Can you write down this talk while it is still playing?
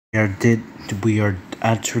We are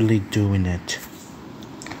actually doing it.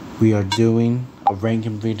 We are doing a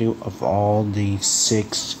ranking video of all the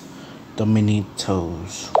 6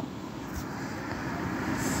 Dominitos.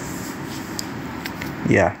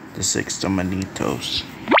 Yeah, the 6 Dominitos.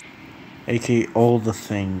 aka all the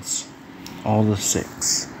things. All the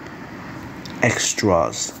 6.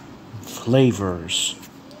 Extras. Flavors.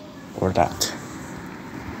 Or that.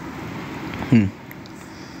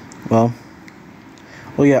 Well.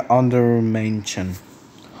 Oh yeah, under mention.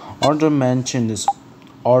 Under mention is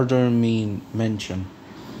mention.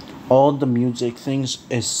 All the music things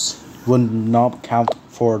would not count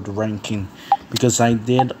for the ranking because I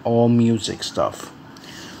did all music stuff.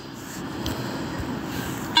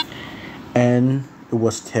 And it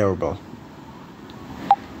was terrible.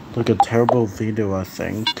 Like a terrible video, I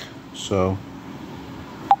think. So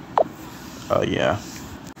yeah.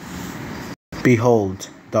 Behold,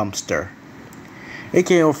 Dumpster.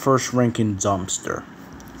 aka our first ranking Dumpster.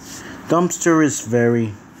 Dumpster is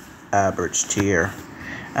very average tier.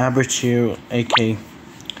 Average tier, aka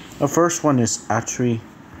the first one is actually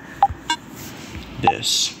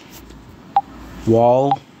this.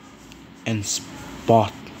 Wall and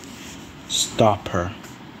stopper.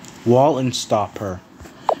 Wall and stopper.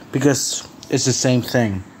 Because it's the same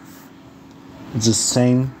thing. It's the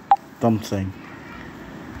same dumb thing.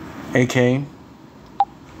 aka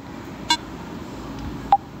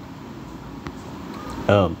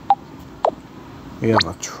we have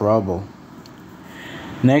a trouble.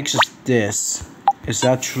 Next is this. It's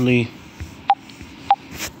actually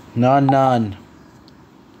none.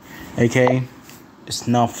 aka it's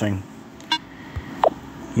nothing.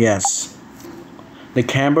 Yes. The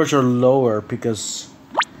cameras are lower because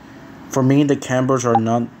for me the cameras are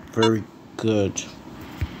not very good.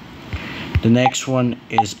 The next one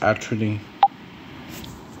is actually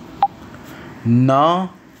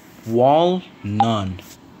wall none.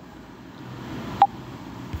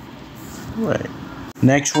 Right.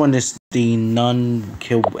 Next one is the none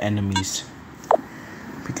kill enemies.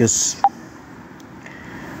 Because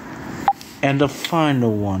and the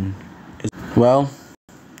final one is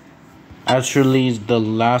actually the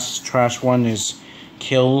last trash one is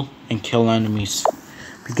kill enemies.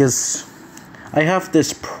 Because I have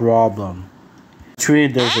this problem. Actually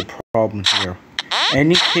there's a problem here.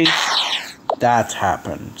 Any case that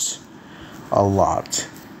happens a lot.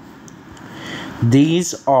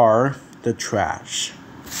 These are the trash.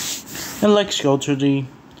 And let's go to the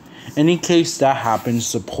any case that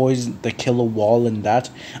happens, the poison, the killer wall and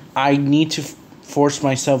that, I need to force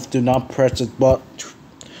myself to not press the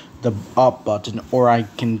up button or I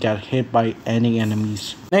can get hit by any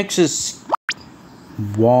enemies. Next is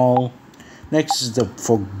wall. Next is the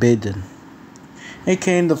forbidden.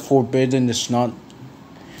 aka the forbidden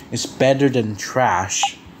is better than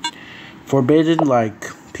trash. Forbidden, like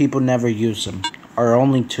people never use them, are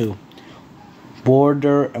only 2.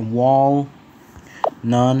 Border and wall,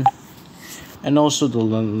 none. And also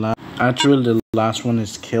the last one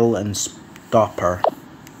is kill and stopper.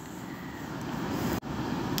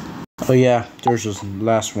 Oh yeah, there's this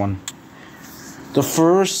last one. The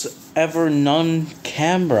first ever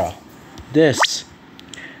non-camera. This.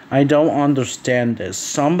 I don't understand this.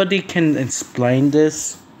 Somebody can explain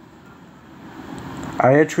this?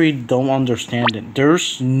 I actually don't understand it.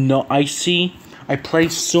 I play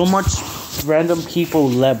so much random people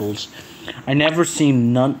levels. I never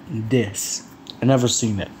seen this. I never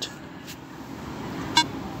seen it.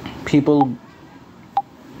 People.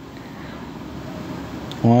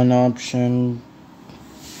 One option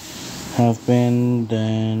have been,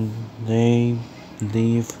 then they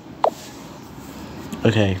leave.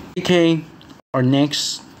 Okay. Our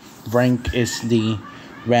next rank is the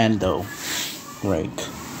rando rank.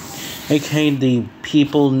 The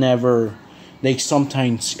people never.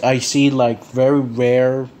 Sometimes I see like very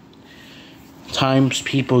rare times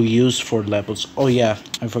people use for levels. Oh yeah,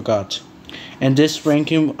 I forgot. And this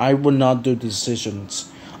ranking, I will not do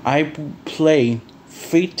decisions. I play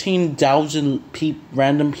 15,000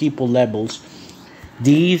 random people levels.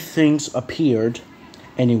 These things appeared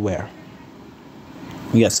anywhere.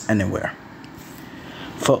 Yes, anywhere.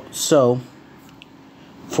 So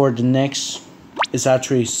for the next, it's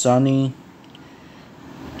actually sunny.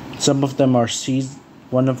 Some of them are season.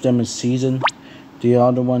 One of them is season. The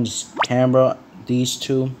other one is camera. These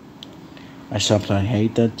 2, I sometimes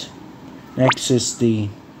hate that. Next is the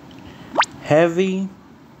heavy.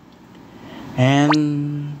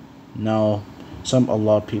 And no, a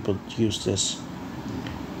lot of people use this.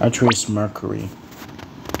 Actually, it's Mercury.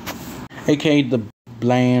 aka the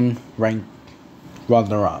bland rank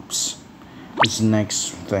runner-ups. Is the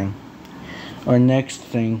next thing. Our next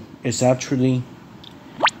thing is actually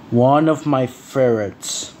one of my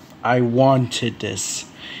favorites. I wanted this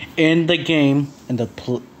in the game, and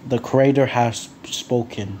the creator has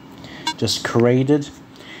spoken. Just created,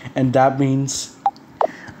 and that means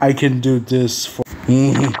I can do this for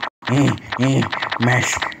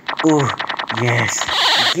mash. Oh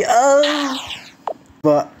yes, yo.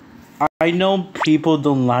 But I know people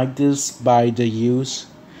don't like this by the use,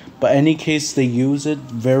 but any case they use it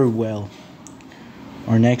very well.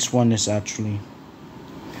 Our next one is actually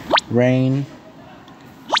rain,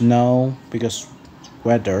 snow because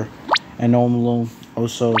weather, and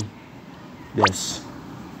also this.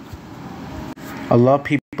 A lot of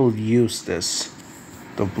people use this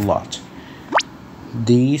the lot.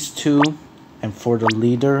 These two, and for the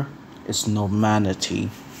leader is normality,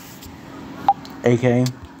 aka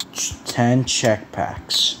 10 check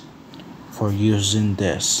packs for using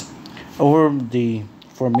this. Or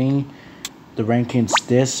for me, the rankings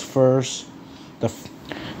this first,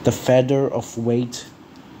 the feather of weight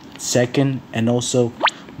second, and also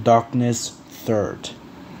darkness third,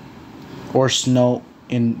 or snow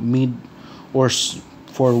in mid, or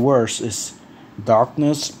for worse is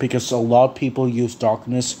darkness, because a lot of people use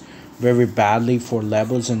darkness very badly for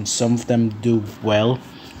levels and some of them do well.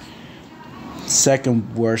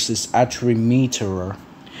 Second worst is actually meteor.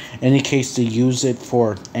 Any case they use it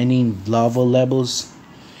for any lava levels,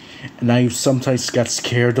 and I sometimes get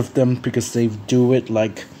scared of them because they do it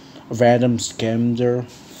like a random scammer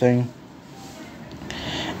thing.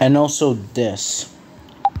 And also this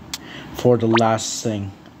for the last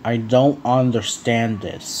thing. I don't understand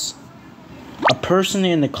this. A person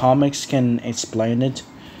in the comics can explain it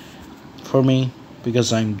for me,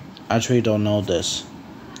 because I actually don't know this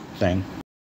thing.